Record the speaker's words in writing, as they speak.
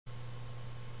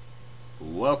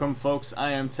Welcome folks,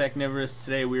 I am Technivorous.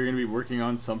 Today we're going to be working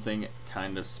on something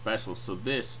kind of special. So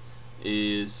this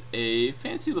is a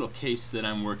fancy little case that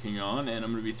I'm working on, and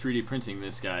I'm going to be 3D printing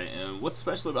this guy. And what's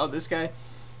special about this guy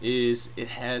is it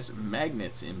has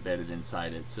magnets embedded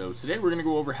inside it. So today we're going to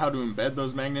go over how to embed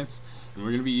those magnets, and we're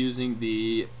going to be using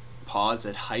the pause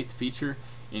at height feature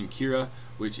in Cura,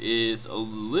 which is a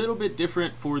little bit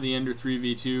different for the Ender 3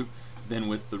 V2 than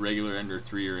with the regular Ender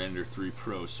 3 or Ender 3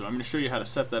 Pro. So I'm going to show you how to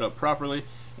set that up properly,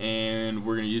 and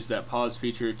we're going to use that pause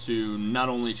feature to not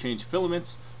only change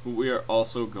filaments, but we are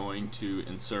also going to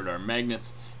insert our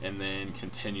magnets and then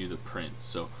continue the print.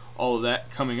 So all of that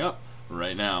coming up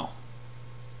right now.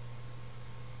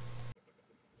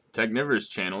 Technivorous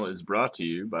channel is brought to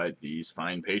you by these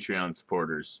fine Patreon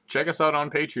supporters. Check us out on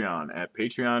Patreon at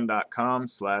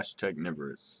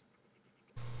patreon.com/technivorous.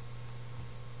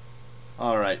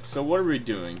 Alright, so what are we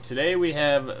doing? Today we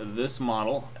have this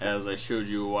model, as I showed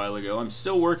you a while ago. I'm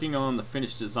still working on the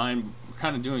finished design. We're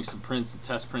kind of doing some prints and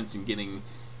test prints and getting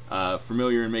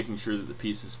familiar and making sure that the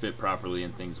pieces fit properly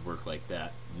and things work like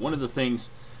that. One of the things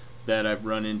that I've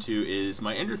run into is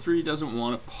my Ender 3 doesn't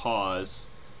want to pause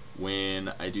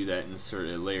when I do that insert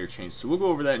a layer change. So we'll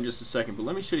go over that in just a second, but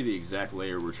let me show you the exact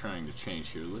layer we're trying to change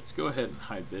here. Let's go ahead and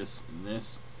hide this and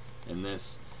this and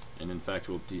this. And in fact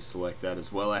we'll deselect that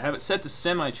as well. I have it set to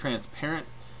semi-transparent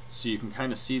so you can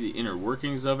kind of see the inner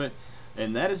workings of it,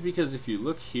 and that is because if you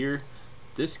look here,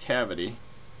 this cavity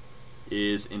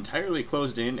is entirely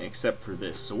closed in except for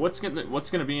this. So what's going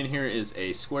to be in here is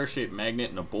a square-shaped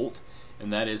magnet and a bolt,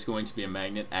 and that is going to be a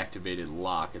magnet activated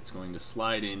lock. It's going to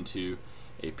slide into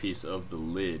a piece of the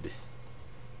lid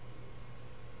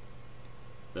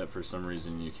that for some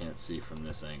reason you can't see from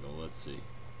this angle. Let's see.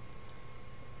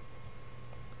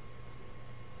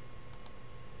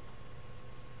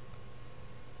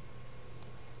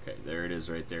 Okay, there it is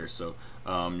right there. So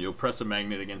you'll press a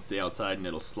magnet against the outside and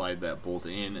it'll slide that bolt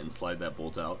in and slide that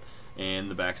bolt out,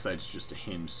 and the backside's just a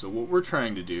hinge. So what we're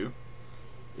trying to do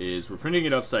is we're printing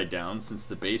it upside down since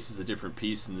the base is a different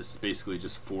piece and this is basically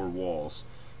just 4 walls.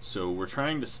 So we're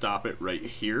trying to stop it right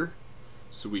here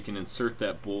so we can insert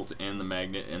that bolt and the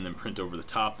magnet and then print over the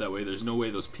top. That way there's no way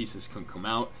those pieces can come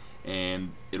out and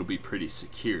it'll be pretty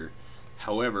secure.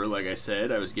 However, like I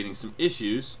said, I was getting some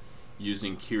issues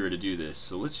using Cura to do this.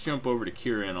 So let's jump over to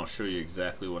Cura and I'll show you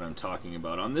exactly what I'm talking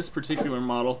about. On this particular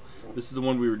model, this is the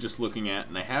one we were just looking at,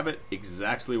 and I have it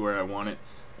exactly where I want it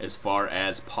as far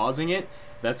as pausing it.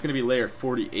 That's going to be layer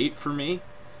 48 for me.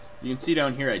 You can see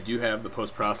down here I do have the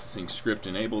post-processing script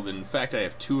enabled. In fact, I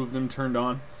have 2 of them turned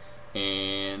on,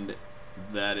 and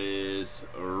that is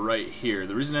right here.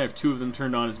 The reason I have 2 of them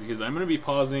turned on is because I'm going to be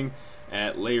pausing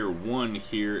at layer 1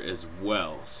 here as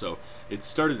well. So it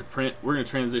started to print. We're going to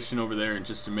transition over there in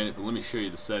just a minute, but let me show you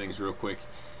the settings real quick.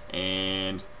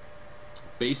 And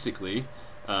basically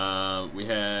we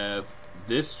have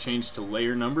this changed to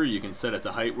layer number. You can set it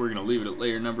to height. We're going to leave it at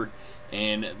layer number,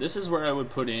 and this is where I would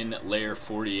put in layer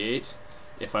 48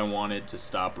 if I wanted to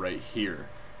stop right here.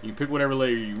 You can pick whatever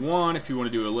layer you want. If you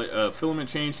want to do a filament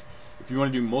change, if you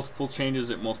want to do multiple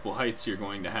changes at multiple heights, you're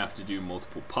going to have to do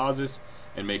multiple pauses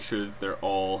and make sure that they're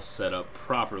all set up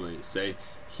properly. Say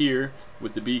here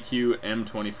with the BQ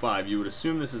M25, you would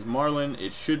assume this is Marlin.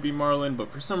 It should be Marlin,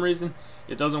 but for some reason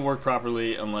it doesn't work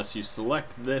properly unless you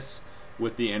select this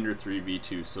with the Ender 3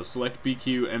 V2. So select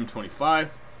BQ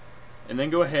M25 and then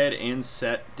go ahead and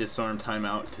set disarm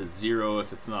timeout to 0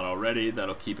 if it's not already.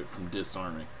 That'll keep it from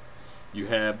disarming. You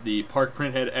have the park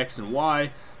printhead X and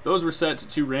Y. Those were set to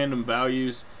 2 random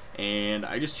values, and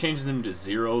I just changed them to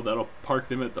 0. That'll park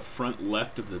them at the front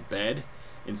left of the bed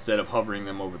instead of hovering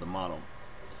them over the model.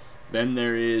 Then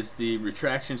there is the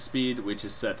retraction speed, which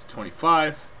is set to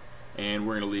 25, and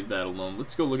we're going to leave that alone.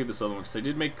 Let's go look at this other one because I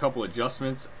did make a couple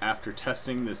adjustments after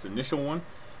testing this initial one,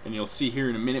 and you'll see here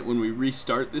in a minute when we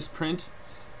restart this print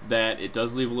that it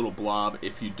does leave a little blob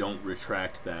if you don't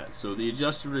retract that. So the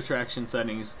adjusted retraction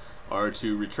settings are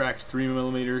to retract 3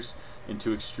 millimeters and to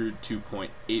extrude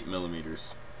 2.8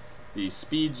 millimeters. The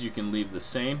speeds you can leave the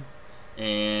same,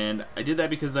 and I did that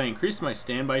because I increased my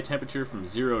standby temperature from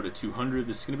 0 to 200.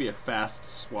 This is going to be a fast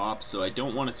swap, so I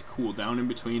don't want it to cool down in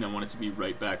between. I want it to be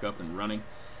right back up and running.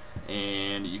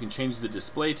 And you can change the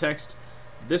display text.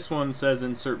 This one says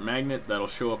insert magnet. That'll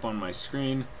show up on my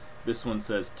screen. This one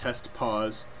says test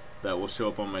pause. That will show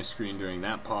up on my screen during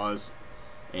that pause.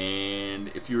 And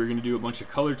if you were going to do a bunch of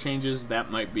color changes,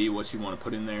 that might be what you want to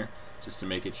put in there just to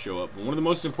make it show up. But one of the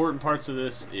most important parts of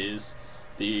this is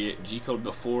the G-code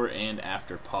before and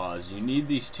after pause. You need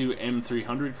these 2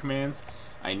 M300 commands.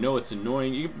 I know it's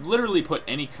annoying. You can literally put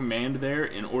any command there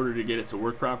in order to get it to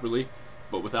work properly,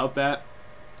 but without that,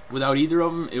 Without either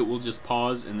of them, it will just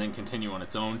pause and then continue on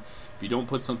its own. If you don't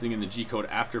put something in the G-code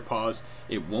after pause,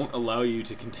 it won't allow you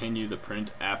to continue the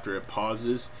print after it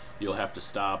pauses. You'll have to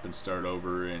stop and start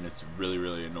over, and it's really,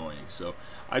 really annoying. So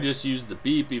I just use the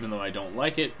beep, even though I don't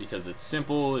like it, because it's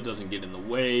simple, it doesn't get in the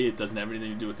way, it doesn't have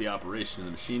anything to do with the operation of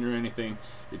the machine or anything.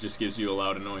 It just gives you a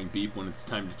loud, annoying beep when it's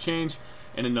time to change,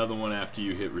 and another one after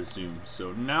you hit resume.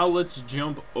 So now let's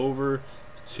jump over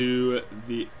to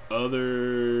the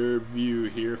other view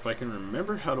here, if I can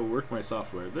remember how to work my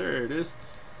software. There it is.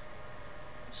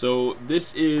 So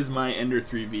this is my Ender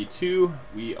 3 V2.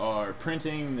 We are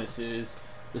printing. This is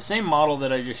the same model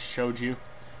that I just showed you.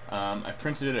 I've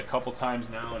printed it a couple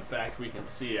times now. In fact, we can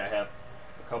see I have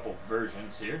a couple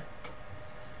versions here.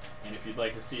 And if you'd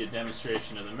like to see a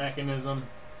demonstration of the mechanism,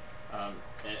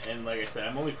 and like I said,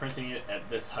 I'm only printing it at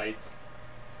this height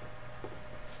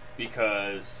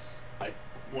because I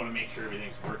want to make sure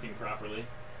everything's working properly.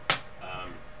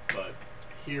 But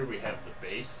here we have the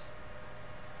base,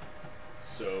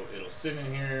 so it'll sit in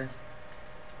here.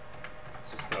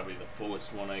 This is probably the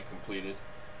fullest one I completed,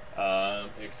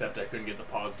 except I couldn't get the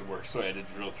pause to work, so I had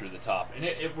to drill through the top, and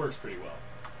it works pretty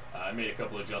well. I made a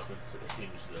couple adjustments to the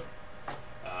hinge though.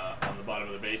 On the bottom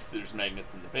of the base, there's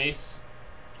magnets in the base,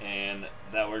 and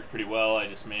that worked pretty well. I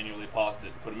just manually paused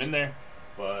it and put them in there.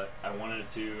 But I wanted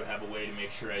to have a way to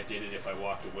make sure I did it if I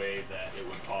walked away, that it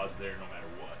would pause there no matter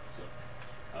what. So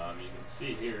you can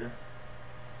see here,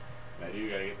 I do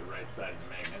gotta get the right side of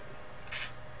the magnet,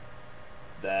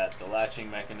 that the latching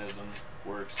mechanism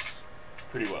works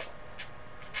pretty well.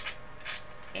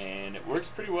 And it works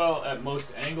pretty well at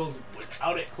most angles.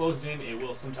 Without it closed in, it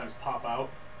will sometimes pop out,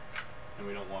 and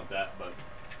we don't want that, but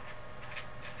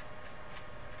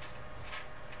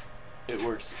it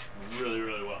works really,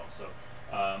 really well. So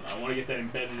I want to get that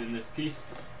embedded in this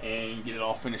piece and get it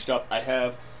all finished up. I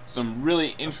have some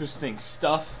really interesting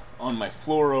stuff on my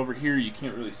floor over here. You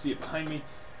can't really see it behind me,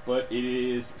 but it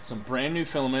is some brand new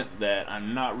filament that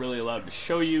I'm not really allowed to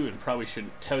show you and probably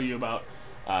shouldn't tell you about,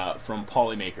 from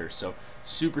Polymaker. So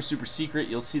super, super secret.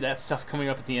 You'll see that stuff coming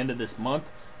up at the end of this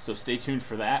month, so stay tuned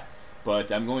for that.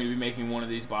 But I'm going to be making one of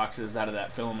these boxes out of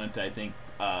that filament. I think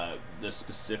the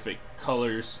specific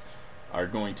colors are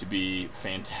going to be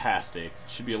fantastic. It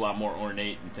should be a lot more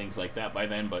ornate and things like that by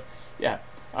then, but yeah,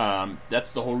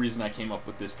 that's the whole reason I came up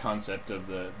with this concept of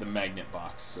the magnet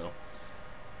box. So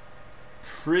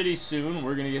pretty soon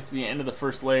we're going to get to the end of the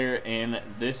first layer, and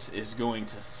this is going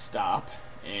to stop,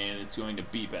 and it's going to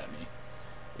beep at me.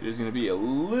 It is going to be a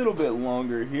little bit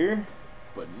longer here,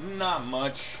 but not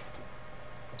much.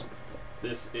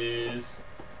 This is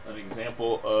an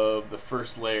example of the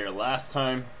first layer last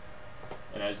time.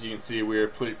 And as you can see, we're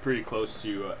pretty close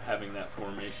to having that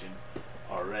formation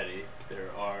already. There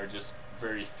are just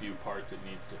very few parts it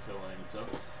needs to fill in. So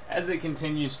as it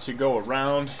continues to go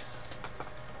around,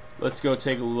 let's go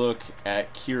take a look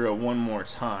at Cura one more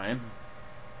time.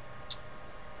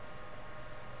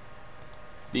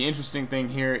 The interesting thing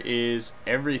here is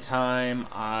every time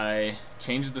I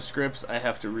change the scripts, I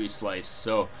have to reslice.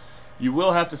 So you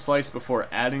will have to slice before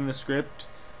adding the script,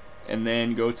 and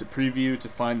then go to preview to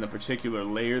find the particular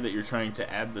layer that you're trying to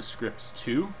add the script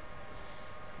to.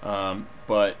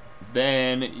 But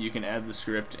then you can add the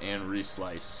script and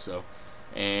reslice. So,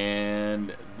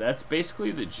 and that's basically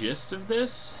the gist of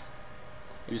this.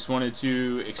 I just wanted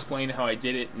to explain how I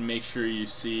did it and make sure you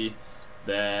see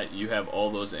that you have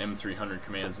all those M300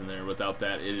 commands in there. Without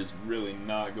that, it is really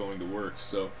not going to work.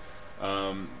 So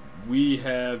we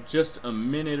have just a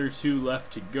minute or two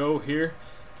left to go here.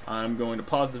 I'm going to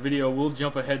pause the video. We'll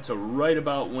jump ahead to right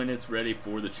about when it's ready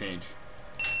for the change.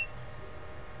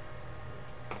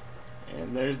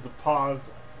 And there's the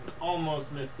pause.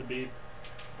 Almost missed the beep.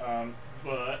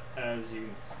 But as you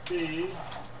can see,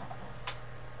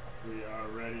 we are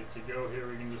ready to go here.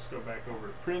 We can just go back over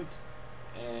to print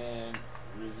and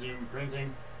resume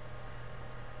printing.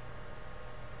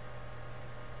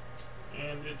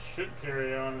 And it should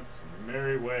carry on its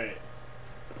merry way.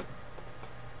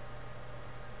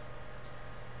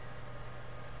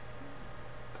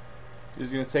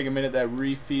 It's going to take a minute. That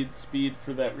refeed speed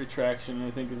for that retraction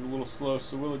I think is a little slow,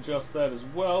 so we'll adjust that as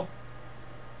well.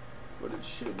 But it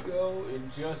should go in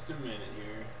just a minute here.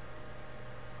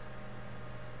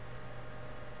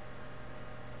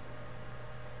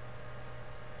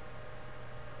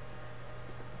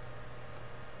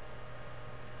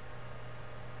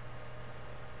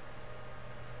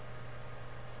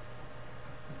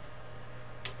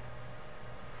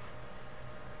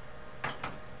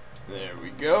 There we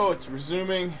go, it's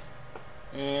resuming,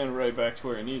 and right back to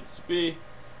where it needs to be,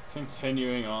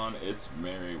 continuing on its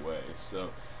merry way. So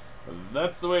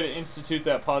that's the way to institute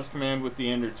that pause command with the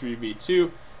Ender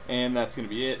 3v2, and that's going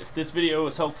to be it. If this video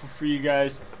was helpful for you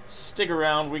guys, stick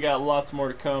around. We got lots more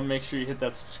to come. Make sure you hit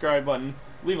that subscribe button,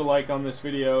 leave a like on this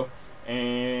video,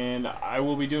 and I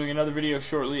will be doing another video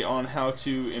shortly on how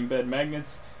to embed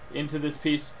magnets into this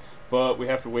piece, but we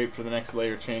have to wait for the next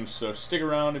layer change, so stick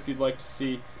around if you'd like to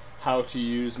see how to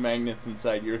use magnets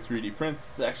inside your 3D prints.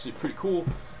 It's actually pretty cool.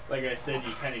 Like I said,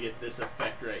 you kind of get this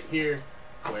effect right here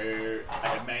where I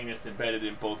have magnets embedded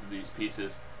in both of these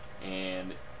pieces,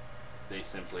 and they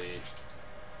simply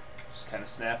just kind of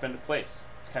snap into place.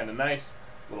 It's kind of nice.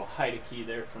 Little hide a key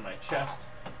there for my chest,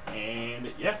 and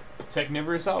yeah,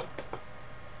 Technivorous out.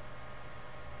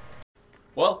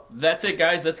 Well, that's it,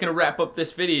 guys. That's going to wrap up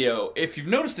this video. If you've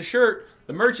noticed the shirt,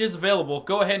 the merch is available.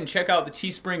 Go ahead and check out the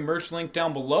Teespring merch link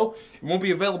down below. It won't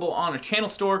be available on a channel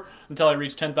store until I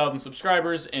reach 10,000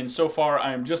 subscribers, and so far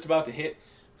I am just about to hit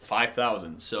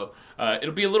 5,000. So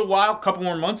it'll be a little while, a couple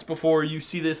more months before you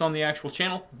see this on the actual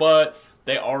channel, but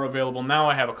they are available now.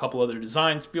 I have a couple other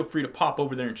designs. Feel free to pop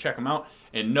over there and check them out,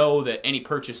 and know that any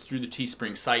purchase through the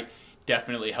Teespring site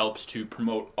definitely helps to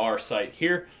promote our site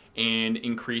here and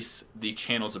increase the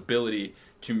channel's ability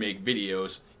to make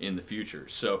videos in the future.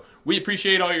 So we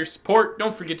appreciate all your support.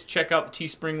 Don't forget to check out the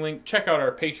Teespring link, check out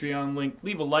our Patreon link,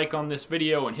 leave a like on this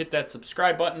video, and hit that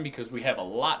subscribe button because we have a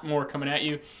lot more coming at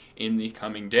you in the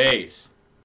coming days.